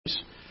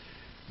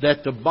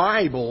that the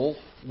Bible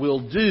will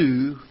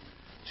do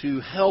to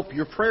help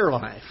your prayer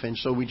life. And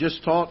so we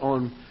just taught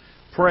on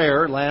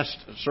prayer last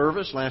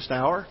service, last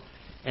hour.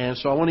 And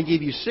so I want to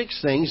give you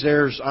 6 things.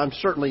 I'm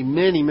certainly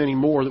many, many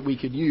more that we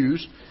could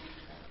use.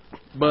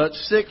 But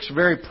 6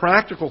 very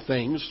practical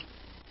things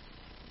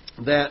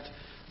that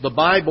the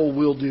Bible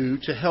will do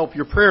to help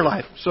your prayer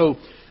life. So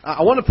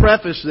I want to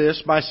preface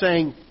this by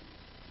saying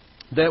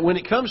that when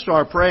it comes to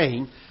our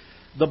praying,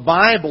 the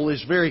Bible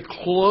is very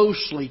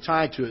closely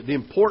tied to it. The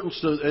importance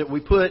that we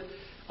put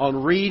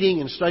on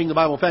reading and studying the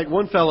Bible. In fact,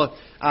 one fellow,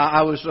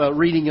 I was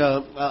reading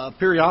a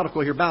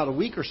periodical here about a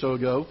week or so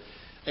ago,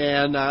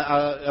 and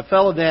a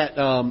fellow that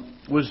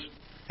was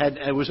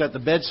at the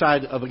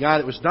bedside of a guy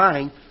that was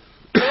dying,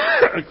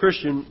 a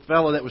Christian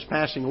fellow that was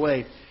passing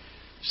away,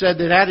 said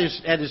that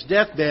at his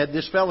deathbed,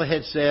 this fellow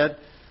had said,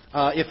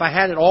 if I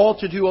had it all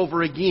to do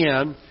over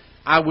again,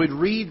 I would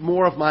read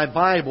more of my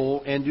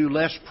Bible and do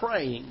less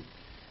praying.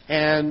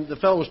 And the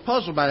fellow was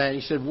puzzled by that.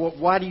 He said, well,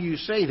 why do you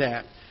say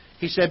that?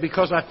 He said,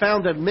 because I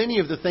found that many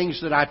of the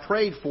things that I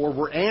prayed for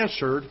were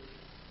answered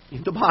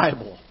in the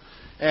Bible.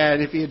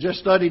 And if he had just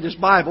studied his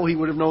Bible, he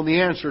would have known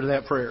the answer to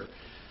that prayer.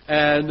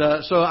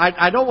 And so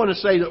I don't want to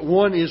say that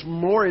one is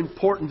more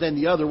important than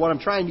the other. What I'm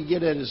trying to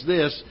get at is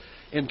this,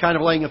 and kind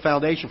of laying a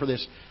foundation for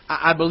this.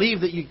 I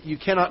believe that you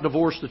cannot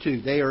divorce the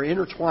two. They are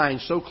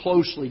intertwined so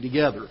closely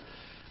together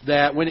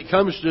that when it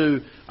comes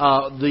to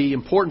the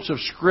importance of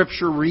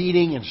Scripture,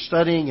 reading and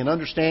studying and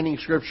understanding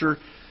Scripture,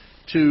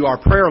 to our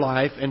prayer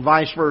life and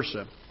vice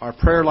versa, our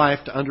prayer life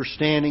to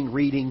understanding,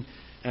 reading,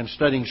 and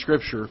studying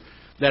Scripture,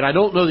 that I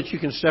don't know that you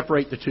can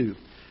separate the two.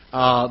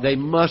 They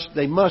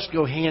must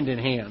go hand in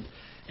hand,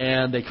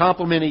 and they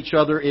complement each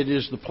other. It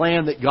is the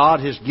plan that God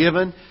has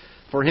given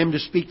for Him to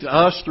speak to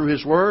us through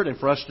His Word and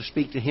for us to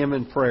speak to Him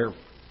in prayer.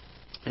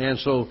 And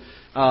so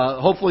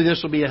hopefully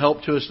this will be a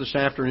help to us this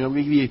afternoon. I'm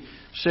going to give you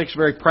 6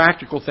 very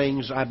practical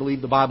things I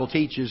believe the Bible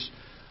teaches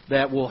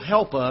that will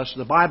help us,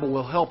 the Bible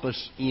will help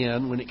us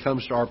in when it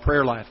comes to our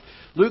prayer life.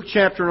 Luke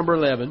chapter number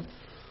 11.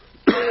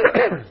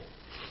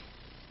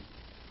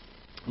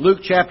 Luke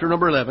chapter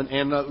number 11,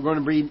 and we're going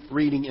to be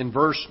reading in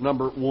verse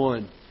number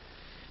 1.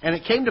 And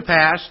it came to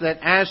pass that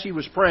as he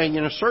was praying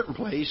in a certain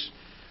place,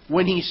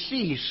 when he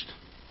ceased,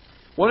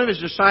 one of his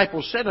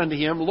disciples said unto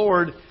him,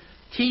 Lord,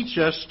 teach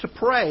us to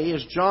pray,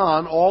 as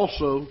John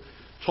also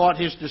taught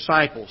his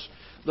disciples.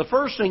 The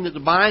first thing that the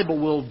Bible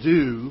will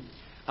do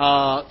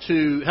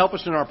to help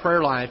us in our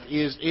prayer life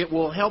is it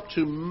will help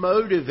to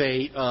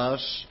motivate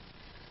us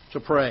to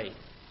pray.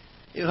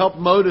 It will help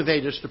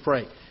motivate us to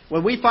pray.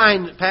 When we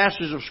find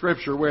passages of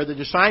Scripture where the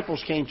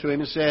disciples came to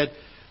Him and said,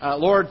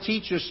 Lord,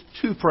 teach us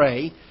to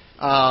pray,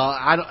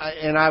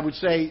 and I would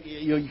say,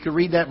 you could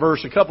read that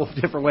verse a couple of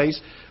different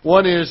ways.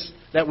 One is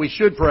that we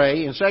should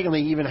pray, and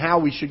secondly, even how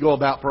we should go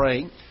about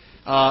praying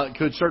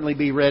could certainly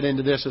be read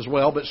into this as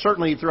well. But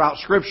certainly throughout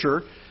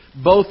Scripture,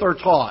 both are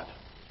taught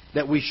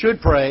that we should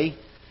pray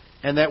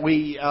and that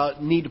we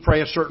need to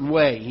pray a certain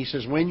way. He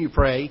says, when you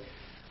pray,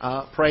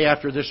 pray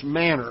after this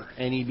manner.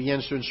 And He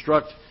begins to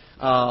instruct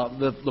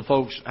the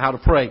folks how to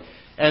pray.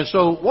 And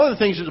so one of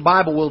the things that the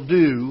Bible will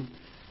do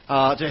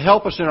to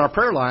help us in our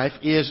prayer life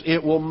is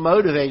it will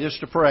motivate us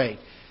to pray.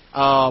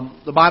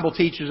 The Bible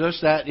teaches us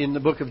that in the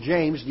book of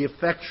James, the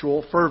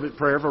effectual, fervent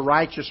prayer of a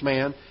righteous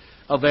man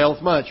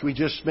availeth much. We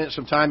just spent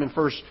some time in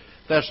 1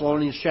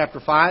 Thessalonians chapter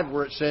 5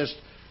 where it says,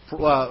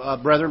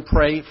 brethren,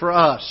 pray for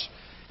us.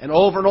 And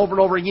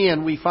over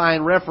again, we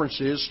find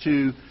references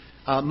to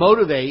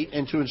motivate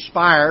and to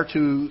inspire,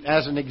 to,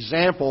 as an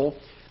example,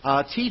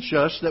 teach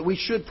us that we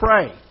should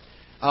pray.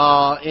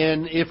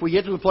 And if we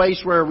get to the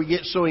place where we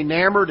get so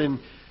enamored and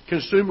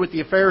consumed with the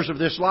affairs of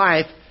this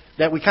life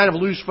that we kind of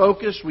lose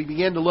focus, we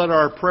begin to let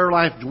our prayer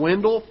life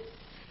dwindle,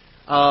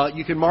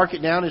 you can mark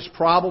it down as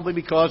probably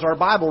because our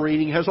Bible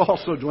reading has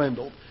also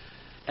dwindled.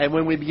 And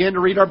when we begin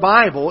to read our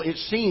Bible, it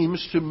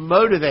seems to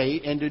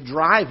motivate and to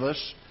drive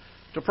us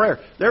to prayer.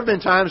 There have been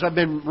times I've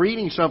been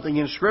reading something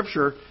in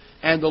Scripture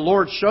and the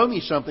Lord showed me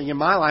something in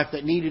my life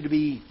that needed to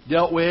be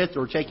dealt with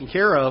or taken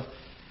care of.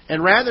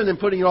 And rather than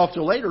putting it off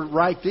till later,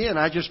 right then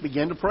I just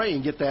begin to pray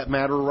and get that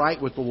matter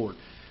right with the Lord.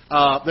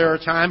 There are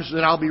times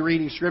that I'll be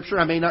reading Scripture.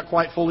 I may not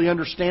quite fully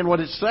understand what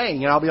it's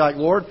saying. And I'll be like,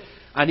 Lord,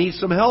 I need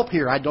some help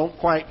here. I don't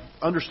quite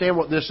understand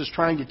what this is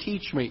trying to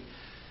teach me.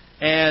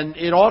 And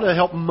it ought to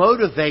help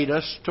motivate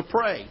us to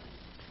pray.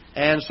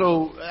 And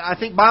so I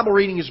think Bible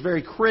reading is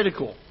very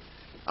critical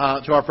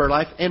to our prayer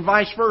life, and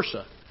vice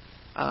versa.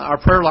 Our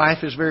prayer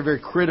life is very, very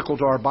critical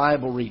to our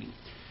Bible reading.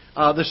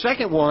 The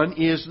second one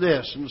is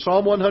this. In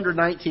Psalm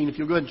 119, if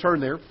you'll go ahead and turn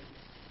there.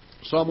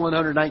 Psalm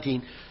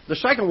 119. The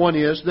second one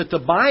is that the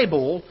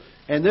Bible,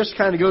 and this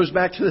kind of goes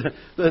back to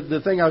the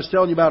thing I was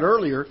telling you about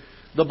earlier,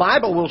 the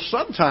Bible will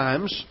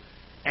sometimes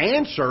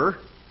answer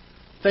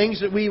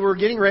things that we were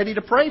getting ready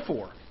to pray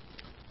for.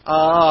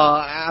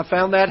 I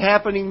found that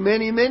happening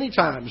many, many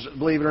times,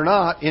 believe it or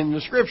not, in the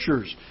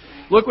Scriptures.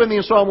 Look with me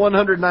in Psalm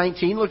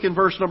 119. Look in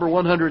verse number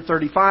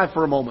 135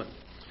 for a moment.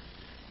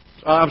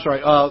 I'm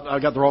sorry, I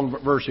got the wrong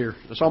verse here.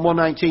 Psalm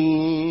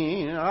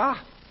 119.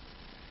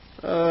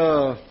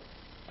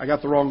 I I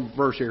got the wrong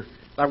verse here.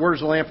 Thy word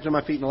is a lamp unto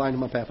my feet and a light unto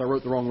my path. I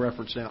wrote the wrong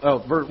reference down. Oh,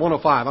 verse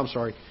 105. I'm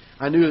sorry.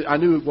 I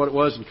knew what it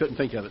was and couldn't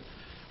think of it.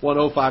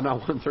 105, not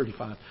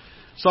 135.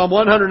 Psalm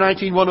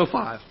 119,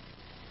 105.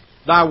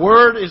 Thy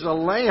word is a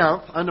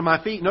lamp unto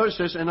my feet, notice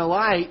this, and a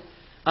light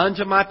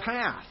unto my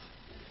path.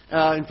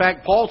 In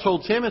fact, Paul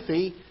told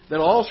Timothy that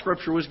all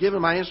Scripture was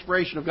given by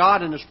inspiration of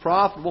God and is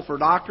profitable for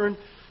doctrine,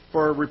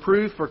 for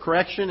reproof, for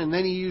correction, and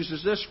then he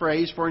uses this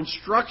phrase, for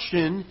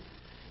instruction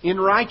in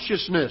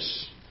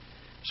righteousness.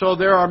 So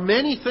there are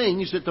many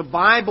things that the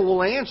Bible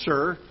will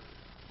answer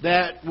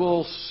that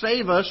will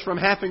save us from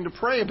having to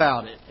pray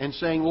about it and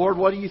saying, Lord,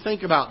 what do you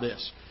think about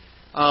this?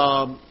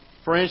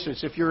 For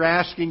instance, if you're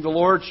asking the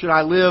Lord, should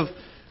I live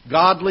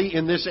godly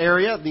in this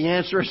area? The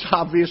answer is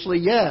obviously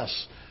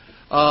yes.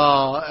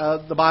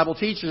 The Bible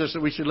teaches us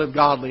that we should live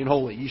godly and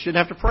holy. You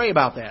shouldn't have to pray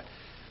about that.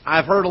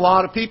 I've heard a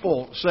lot of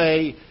people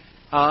say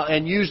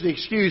and use the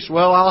excuse,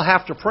 well, I'll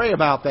have to pray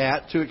about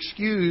that, to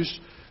excuse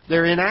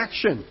their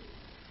inaction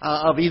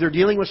of either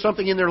dealing with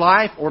something in their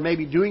life or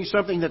maybe doing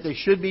something that they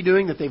should be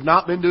doing that they've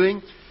not been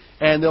doing.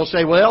 And they'll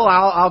say, well,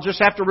 I'll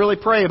just have to really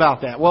pray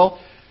about that. Well,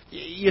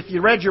 if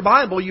you read your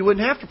Bible, you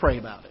wouldn't have to pray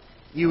about it.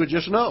 You would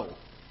just know.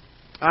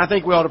 I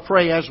think we ought to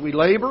pray as we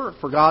labor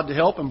for God to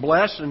help and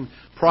bless and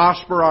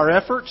prosper our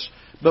efforts.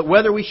 But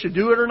whether we should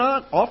do it or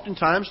not,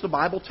 oftentimes the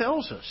Bible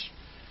tells us.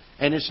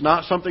 And it's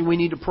not something we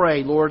need to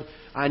pray, Lord,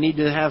 I need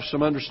to have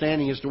some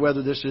understanding as to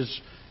whether this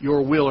is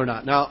your will or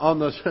not. Now, on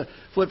the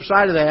flip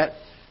side of that,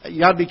 you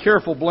got to be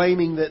careful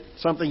blaming that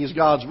something is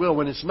God's will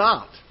when it's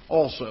not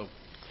also.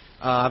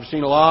 I've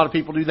seen a lot of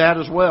people do that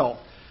as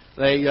well.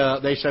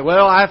 They say,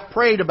 well, I've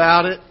prayed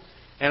about it,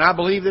 and I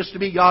believe this to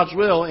be God's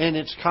will, and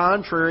it's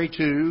contrary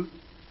to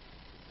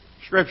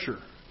Scripture.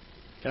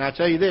 Can I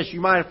tell you this?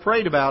 You might have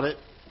prayed about it,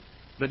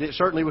 but it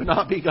certainly would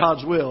not be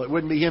God's will. It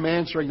wouldn't be Him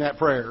answering that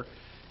prayer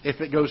if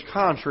it goes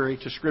contrary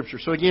to Scripture.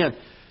 So again,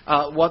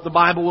 what the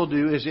Bible will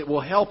do is it will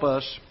help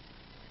us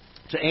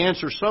to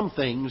answer some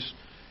things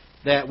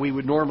that we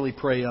would normally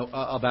pray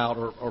about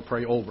or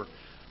pray over.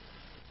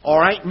 All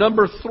right,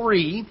 number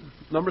three,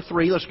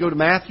 let's go to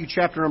Matthew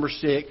chapter number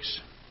 6.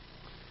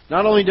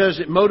 Not only does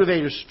it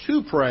motivate us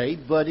to pray,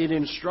 but it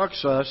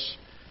instructs us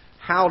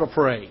how to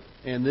pray.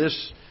 And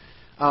this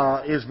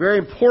is very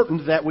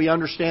important that we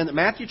understand that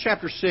Matthew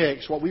chapter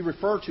 6, what we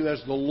refer to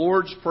as the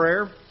Lord's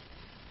Prayer,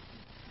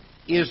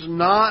 is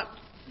not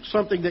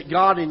something that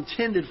God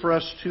intended for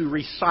us to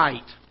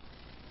recite.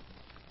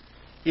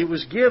 It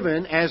was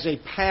given as a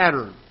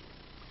pattern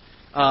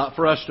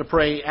for us to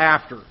pray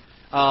after.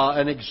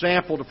 An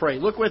example to pray.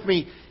 Look with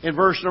me in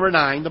verse number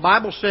 9. The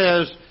Bible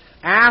says,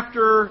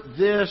 after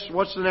this,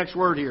 what's the next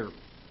word here?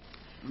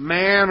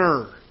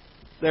 Manner.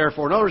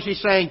 Therefore, notice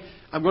He's saying,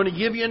 I'm going to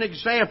give you an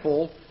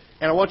example,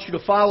 and I want you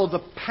to follow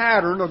the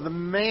pattern or the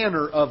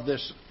manner of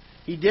this.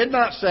 He did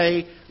not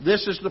say,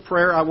 this is the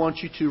prayer I want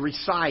you to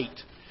recite.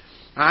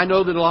 I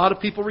know that a lot of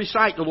people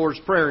recite the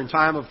Lord's Prayer in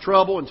time of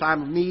trouble, in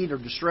time of need or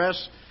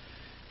distress.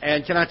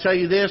 And can I tell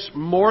you this?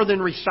 More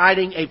than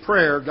reciting a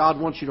prayer, God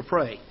wants you to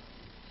pray.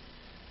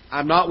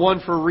 I'm not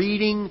one for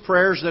reading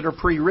prayers that are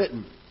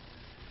pre-written.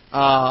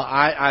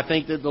 I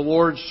think that the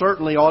Lord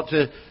certainly ought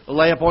to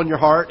lay upon your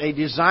heart a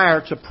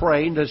desire to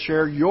pray and to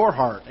share your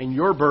heart and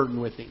your burden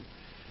with Him.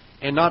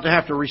 And not to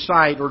have to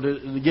recite or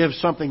to give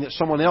something that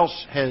someone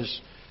else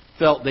has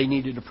felt they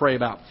needed to pray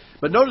about.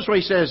 But notice what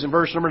He says in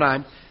verse number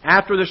 9.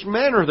 After this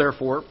manner,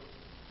 therefore,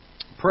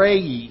 pray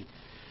ye,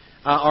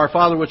 Our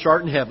Father which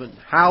art in heaven,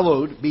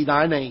 hallowed be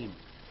Thy name.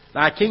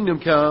 Thy kingdom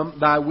come,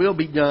 Thy will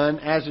be done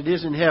as it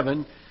is in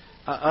heaven,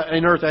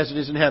 in earth as it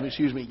is in heaven,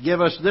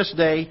 Give us this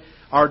day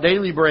our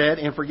daily bread,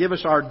 and forgive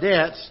us our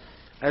debts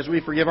as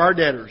we forgive our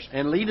debtors.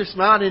 And lead us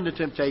not into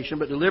temptation,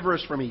 but deliver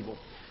us from evil.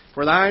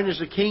 For Thine is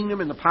the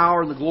kingdom and the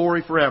power and the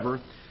glory forever.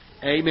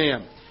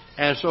 Amen.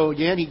 And so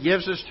again, He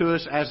gives this to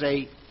us as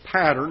a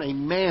pattern, a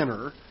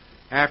manner,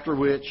 after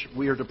which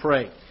we are to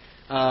pray.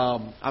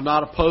 I'm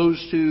not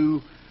opposed to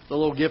the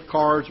little gift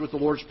cards with the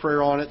Lord's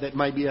Prayer on it that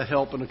may be a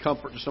help and a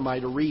comfort to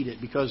somebody to read it,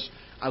 because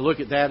I look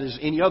at that as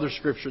any other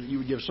scripture that you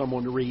would give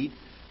someone to read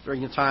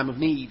during a time of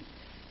need.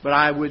 But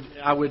I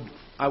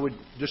would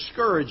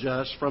discourage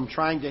us from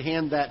trying to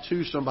hand that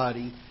to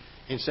somebody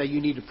and say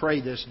you need to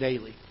pray this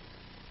daily.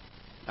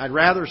 I'd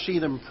rather see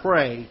them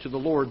pray to the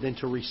Lord than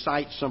to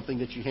recite something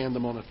that you hand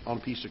them on a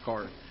piece of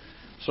card.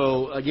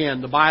 So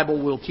again, the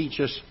Bible will teach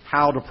us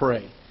how to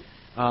pray.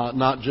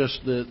 Not just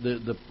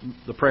the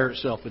prayer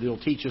itself, but it'll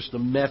teach us the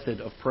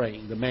method of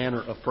praying, the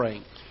manner of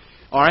praying.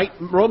 All right,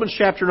 Romans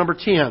chapter number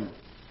 10.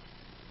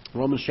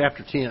 Romans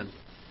chapter 10.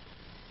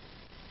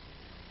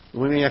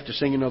 We may have to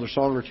sing another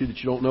song or two that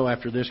you don't know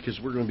after this, because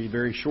we're going to be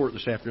very short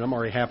this afternoon. I'm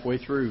already halfway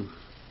through.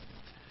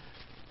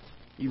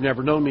 You've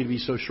never known me to be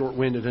so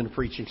short-winded in a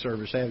preaching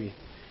service, have you?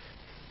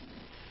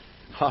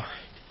 All right.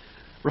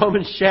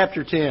 Romans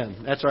chapter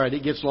 10. That's all right.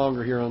 It gets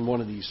longer here on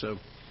one of these, so...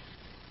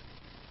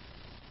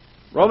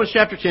 Romans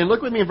chapter 10,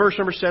 look with me in verse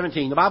number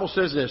 17. The Bible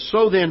says this,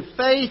 So then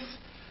faith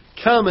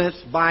cometh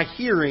by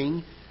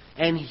hearing,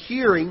 and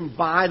hearing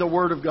by the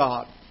Word of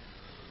God.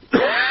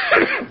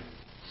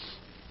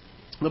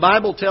 The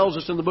Bible tells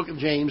us in the book of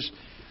James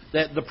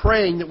that the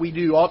praying that we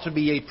do ought to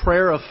be a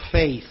prayer of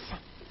faith.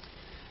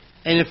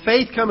 And if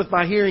faith cometh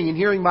by hearing, and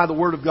hearing by the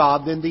Word of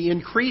God, then the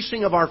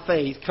increasing of our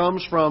faith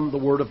comes from the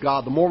Word of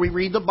God. The more we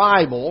read the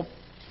Bible,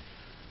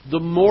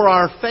 the more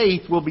our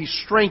faith will be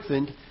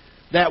strengthened.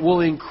 That will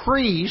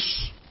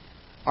increase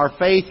our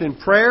faith in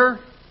prayer,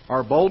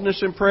 our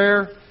boldness in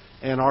prayer,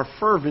 and our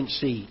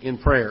fervency in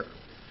prayer.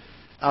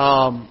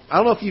 I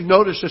don't know if you've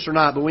noticed this or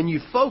not, but when you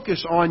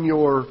focus on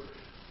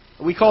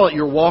we call it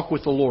your walk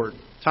with the Lord,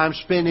 time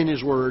spent in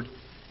His Word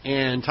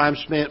and time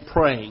spent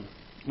praying.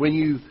 When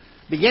you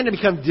begin to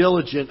become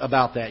diligent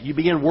about that, you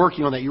begin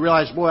working on that. You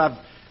realize, boy,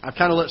 I've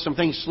kind of let some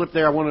things slip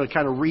there. I want to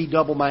kind of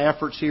redouble my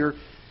efforts here.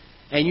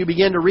 And you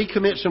begin to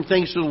recommit some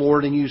things to the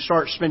Lord, and you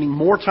start spending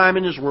more time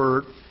in His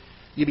Word.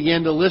 You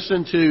begin to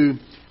listen to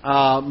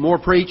more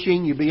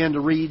preaching. You begin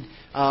to read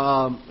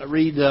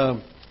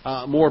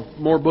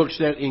more books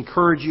that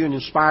encourage you and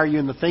inspire you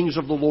in the things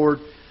of the Lord.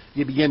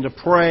 You begin to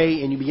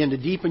pray, and you begin to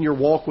deepen your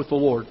walk with the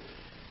Lord.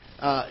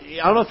 I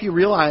don't know if you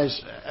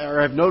realize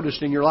or have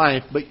noticed in your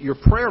life, but your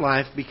prayer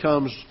life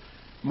becomes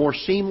more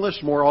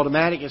seamless, more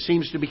automatic. It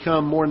seems to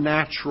become more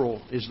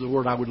natural is the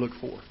word I would look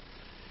for.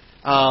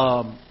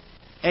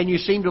 And you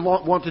seem to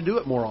want to do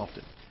it more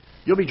often.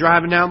 You'll be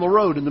driving down the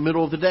road in the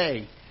middle of the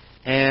day,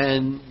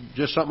 and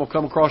just something will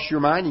come across your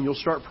mind, and you'll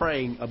start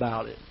praying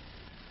about it.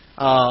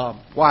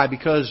 Why?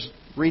 Because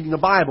reading the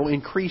Bible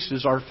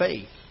increases our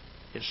faith.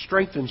 It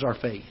strengthens our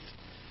faith.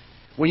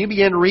 When you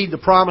begin to read the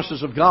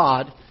promises of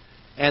God,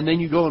 and then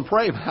you go and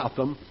pray about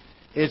them,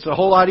 it's a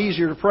whole lot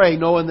easier to pray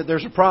knowing that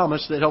there's a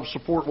promise that helps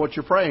support what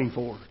you're praying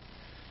for.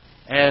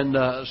 And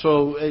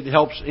so it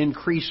helps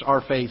increase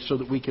our faith so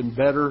that we can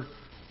better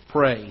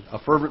pray. A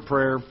fervent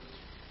prayer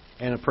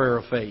and a prayer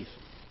of faith.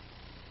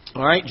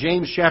 All right,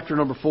 James chapter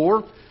number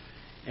 4.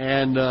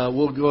 And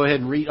we'll go ahead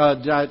and read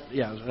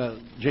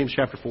James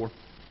chapter 4.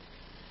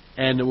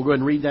 And we'll go ahead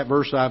and read that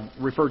verse I've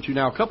referred to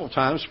now a couple of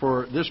times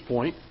for this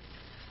point.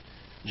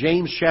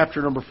 James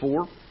chapter number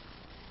 4.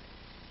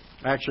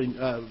 Actually,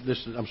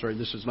 this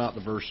is not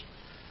the verse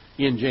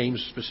in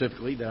James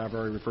specifically that I've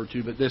already referred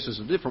to, but this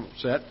is a different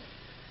set.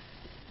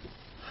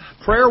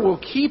 Prayer will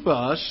keep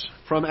us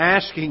from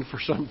asking for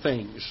some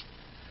things.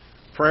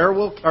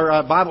 Bible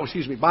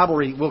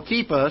reading will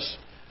keep us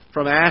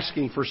from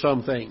asking for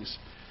some things.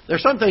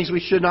 There's some things we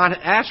should not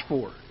ask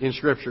for in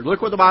Scripture.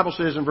 Look what the Bible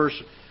says in verse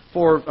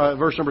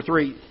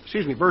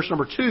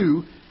number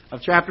 2 of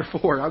chapter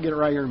 4. I'll get it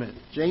right here in a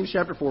minute. James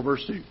chapter 4,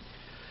 verse 2.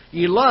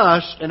 Ye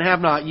lust and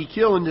have not, ye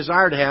kill and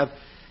desire to have,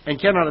 and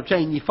cannot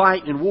obtain. Ye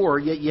fight and war,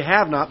 yet ye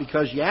have not,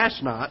 because ye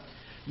ask not.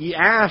 Ye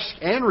ask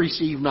and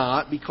receive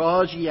not,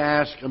 because ye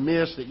ask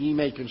amiss, that ye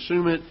may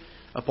consume it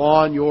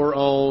upon your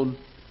own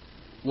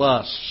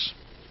lusts.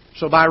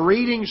 So by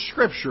reading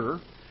Scripture,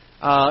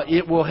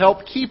 it will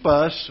help keep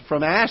us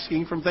from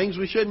asking from things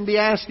we shouldn't be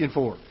asking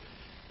for.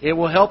 It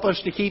will help us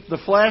to keep the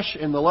flesh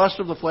and the lust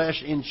of the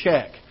flesh in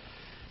check,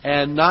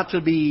 and not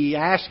to be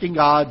asking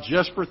God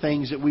just for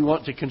things that we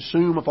want to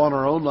consume upon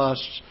our own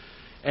lusts,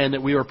 and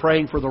that we are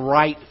praying for the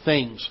right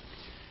things.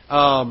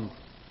 I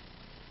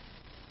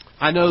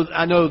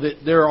know that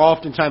there are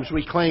oftentimes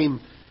we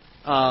claim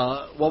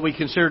what we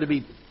consider to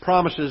be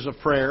promises of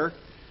prayer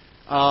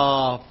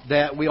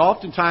that we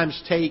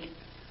oftentimes take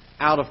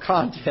out of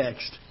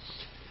context.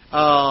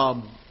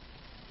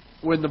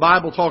 When the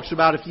Bible talks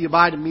about, if you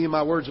abide in me and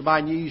my words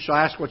abide in you, you shall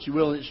ask what you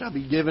will and it shall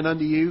be given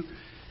unto you.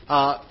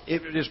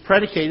 It is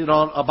predicated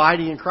on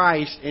abiding in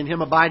Christ and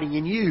Him abiding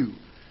in you.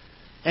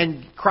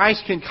 And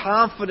Christ can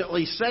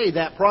confidently say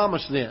that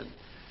promise then,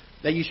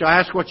 that you shall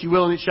ask what you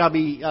will and it shall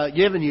be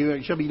given you,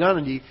 and it shall be done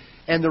unto you.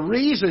 And the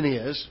reason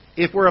is,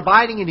 if we're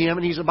abiding in Him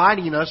and He's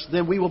abiding in us,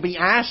 then we will be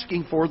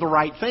asking for the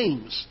right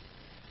things.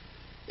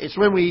 It's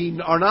when we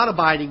are not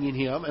abiding in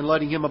Him and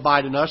letting Him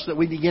abide in us that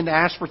we begin to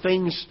ask for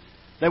things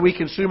that we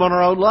consume on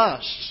our own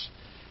lusts.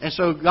 And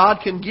so God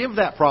can give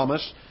that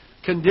promise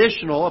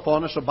conditional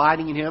upon us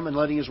abiding in Him and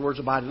letting His words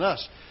abide in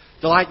us.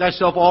 Delight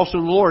thyself also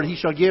in the Lord. He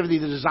shall give thee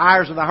the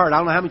desires of thy heart. I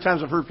don't know how many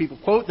times I've heard people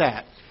quote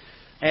that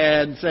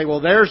and say,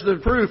 well, there's the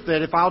proof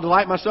that if I'll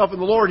delight myself in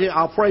the Lord,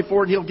 I'll pray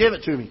for it and He'll give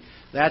it to me.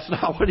 That's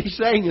not what He's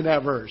saying in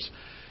that verse.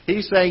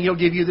 He's saying He'll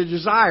give you the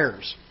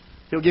desires.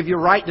 He'll give you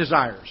right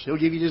desires. He'll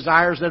give you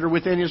desires that are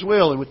within His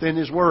will and within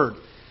His Word.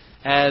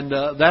 And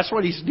that's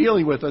what He's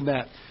dealing with in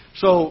that.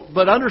 So,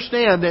 but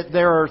understand that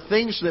there are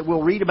things that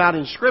we'll read about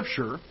in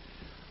Scripture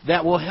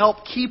that will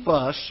help keep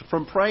us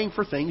from praying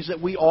for things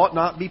that we ought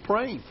not be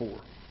praying for.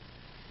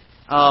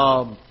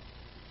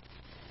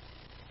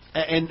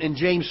 And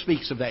James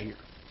speaks of that here.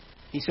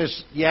 He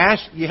says,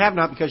 you have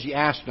not because you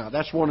ask not.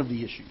 That's one of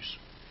the issues.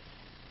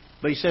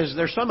 But he says,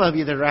 there's some of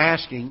you that are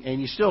asking and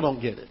you still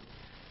don't get it.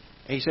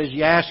 And he says,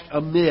 you ask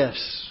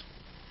amiss.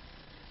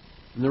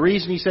 And the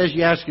reason he says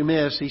you ask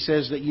amiss, he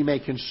says that you may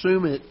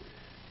consume it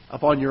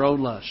upon your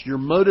own lust. Your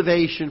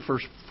motivation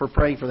for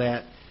praying for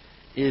that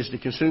is to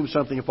consume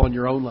something upon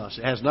your own lust.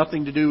 It has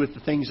nothing to do with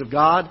the things of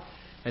God.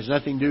 It has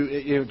nothing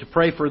to do to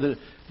pray for the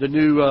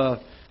new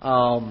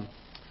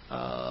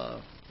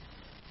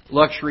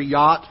luxury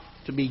yacht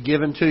to be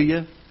given to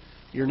you,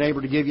 your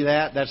neighbor to give you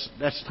that,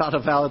 that's not a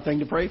valid thing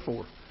to pray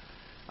for.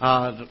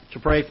 To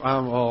pray for,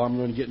 I'm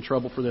going to get in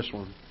trouble for this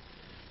one.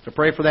 To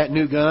pray for that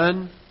new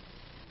gun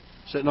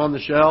sitting on the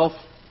shelf.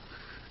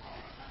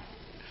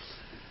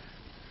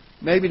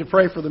 Maybe to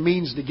pray for the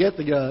means to get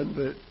the gun,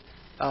 but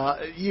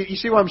you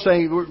see what I'm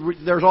saying?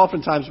 There's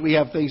oftentimes we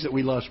have things that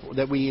we lust for,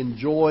 that we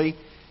enjoy,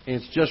 and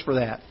it's just for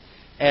that.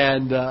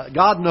 And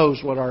God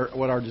knows what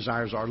our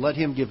desires are. Let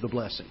Him give the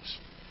blessings.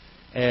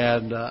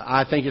 And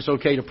I think it's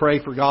okay to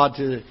pray for God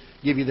to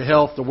give you the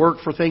health to work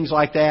for things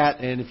like that.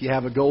 And if you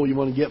have a goal you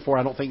want to get for,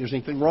 I don't think there's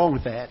anything wrong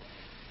with that.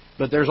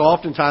 But there's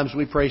oftentimes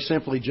we pray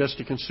simply just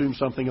to consume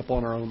something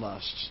upon our own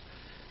lusts.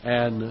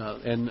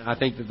 And I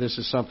think that this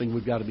is something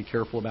we've got to be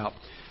careful about.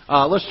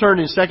 Let's turn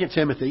in 2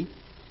 Timothy.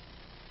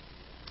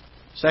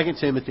 2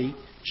 Timothy,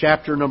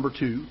 chapter number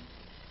 2.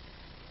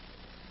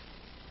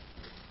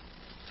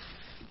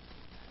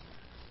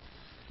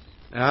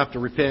 I have to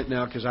repent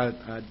now because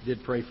I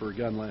did pray for a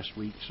gun last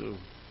week. So,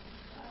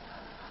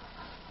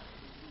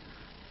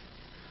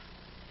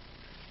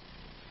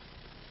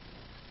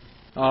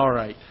 all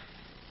right.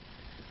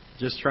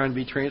 Just trying to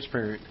be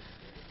transparent.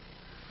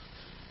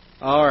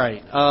 All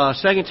right.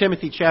 2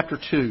 Timothy chapter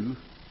 2.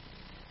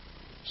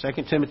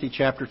 2 Timothy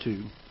chapter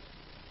 2.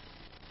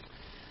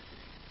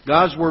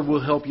 God's Word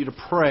will help you to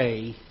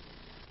pray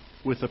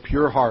with a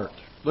pure heart.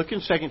 Look in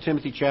 2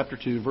 Timothy chapter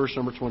 2, verse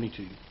number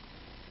 22.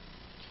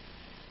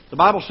 The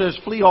Bible says,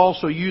 "Flee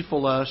also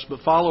youthful lusts, but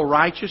follow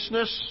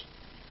righteousness,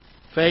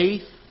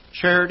 faith,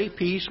 charity,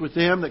 peace with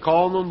them that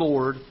call on the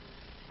Lord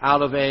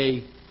out of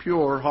a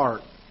pure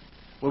heart."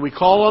 When we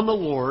call on the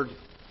Lord,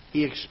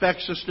 He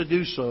expects us to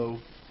do so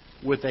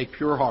with a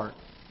pure heart.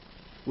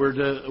 We're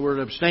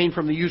to abstain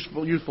from the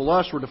youthful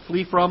lusts. We're to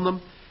flee from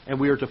them. And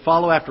we are to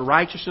follow after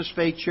righteousness,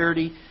 faith,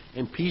 charity,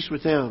 and peace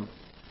with them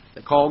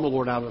that call on the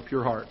Lord out of a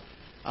pure heart.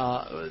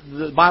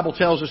 The Bible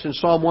tells us in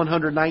Psalm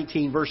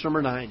 119, verse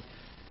number 9,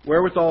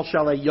 "Wherewithal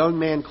shall a young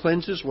man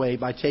cleanse his way?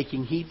 By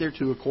taking heed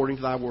thereto according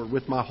to thy word.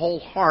 With my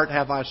whole heart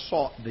have I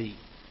sought thee."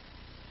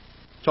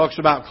 Talks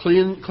about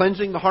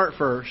cleansing the heart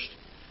first,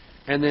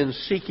 and then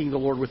seeking the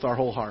Lord with our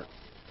whole heart.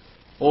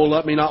 "Oh,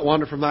 let me not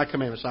wander from thy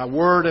commandments. Thy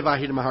word have I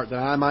hid in my heart,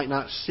 that I might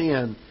not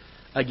sin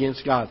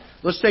against God."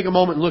 Let's take a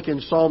moment and look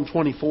in Psalm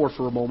 24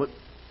 for a moment.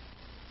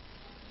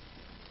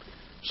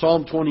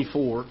 Psalm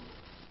 24.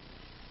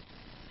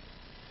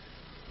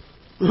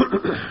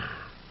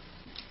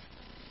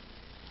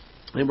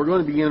 And we're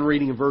going to begin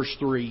reading in verse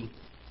 3.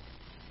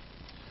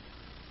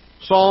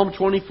 Psalm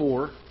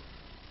 24.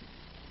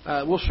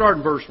 We'll start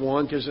in verse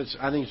 1 because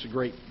I think it's a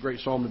great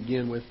psalm to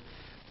begin with.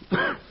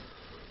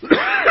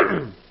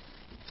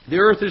 "The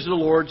earth is the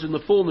Lord's and the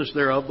fullness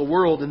thereof, the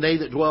world and they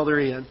that dwell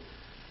therein.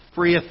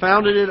 For He hath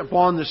founded it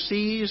upon the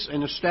seas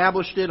and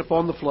established it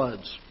upon the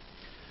floods.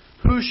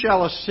 Who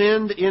shall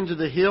ascend into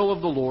the hill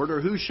of the Lord,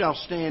 or who shall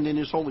stand in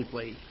His holy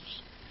place?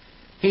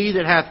 He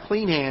that hath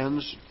clean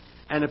hands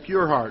and a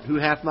pure heart, who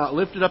hath not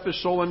lifted up his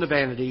soul unto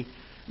vanity,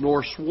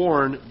 nor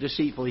sworn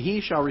deceitfully.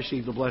 He shall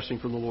receive the blessing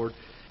from the Lord,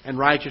 and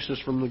righteousness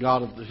from the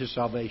God of His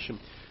salvation."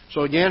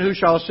 So again, who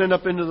shall ascend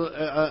up into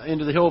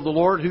the hill of the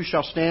Lord? Who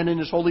shall stand in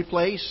His holy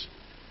place?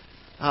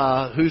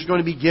 Who's going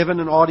to be given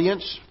an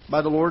audience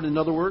by the Lord, in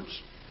other words?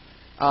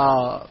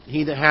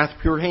 He that hath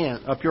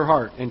a pure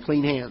heart and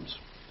clean hands.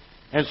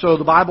 And so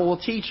the Bible will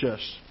teach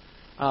us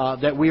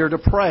that we are to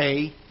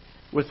pray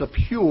with a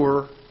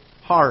pure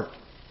heart.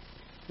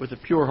 With a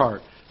pure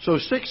heart. So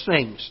 6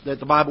 things that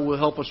the Bible will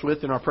help us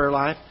with in our prayer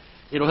life.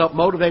 It'll help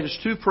motivate us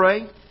to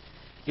pray.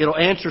 It'll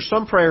answer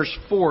some prayers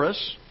for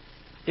us.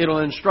 It'll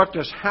instruct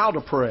us how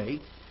to pray.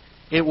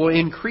 It will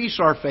increase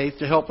our faith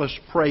to help us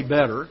pray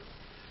better.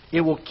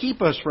 It will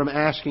keep us from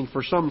asking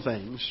for some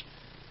things.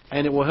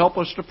 And it will help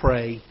us to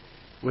pray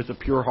with a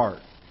pure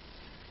heart.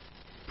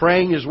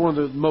 Praying is one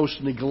of the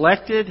most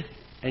neglected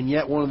and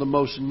yet one of the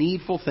most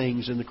needful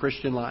things in the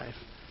Christian life.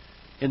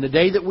 In the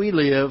day that we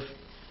live,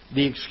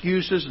 the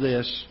excuse is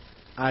this: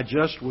 I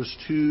just was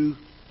too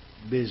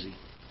busy.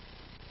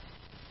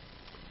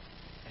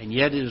 And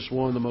yet it is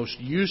one of the most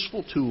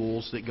useful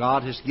tools that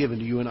God has given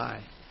to you and I.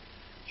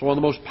 It's one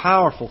of the most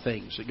powerful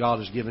things that God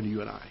has given to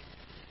you and I.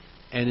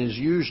 And is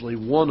usually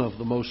one of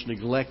the most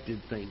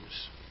neglected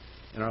things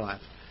in our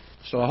life.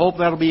 So I hope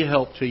that'll be a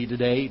help to you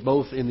today,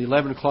 both in the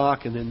 11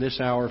 o'clock and in this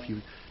hour. If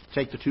you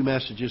take the 2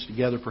 messages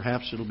together,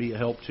 perhaps it'll be a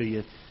help to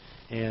you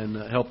and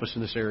help us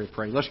in this area of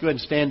praying. Let's go ahead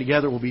and stand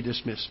together. We'll be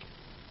dismissed.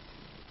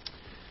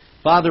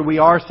 Father, we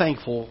are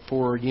thankful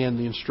for, again,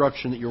 the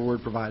instruction that your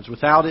Word provides.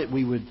 Without it,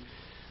 we would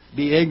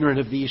be ignorant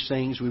of these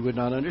things. We would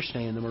not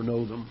understand them or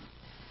know them.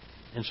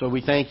 And so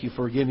we thank you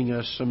for giving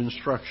us some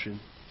instruction,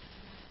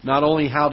 not only how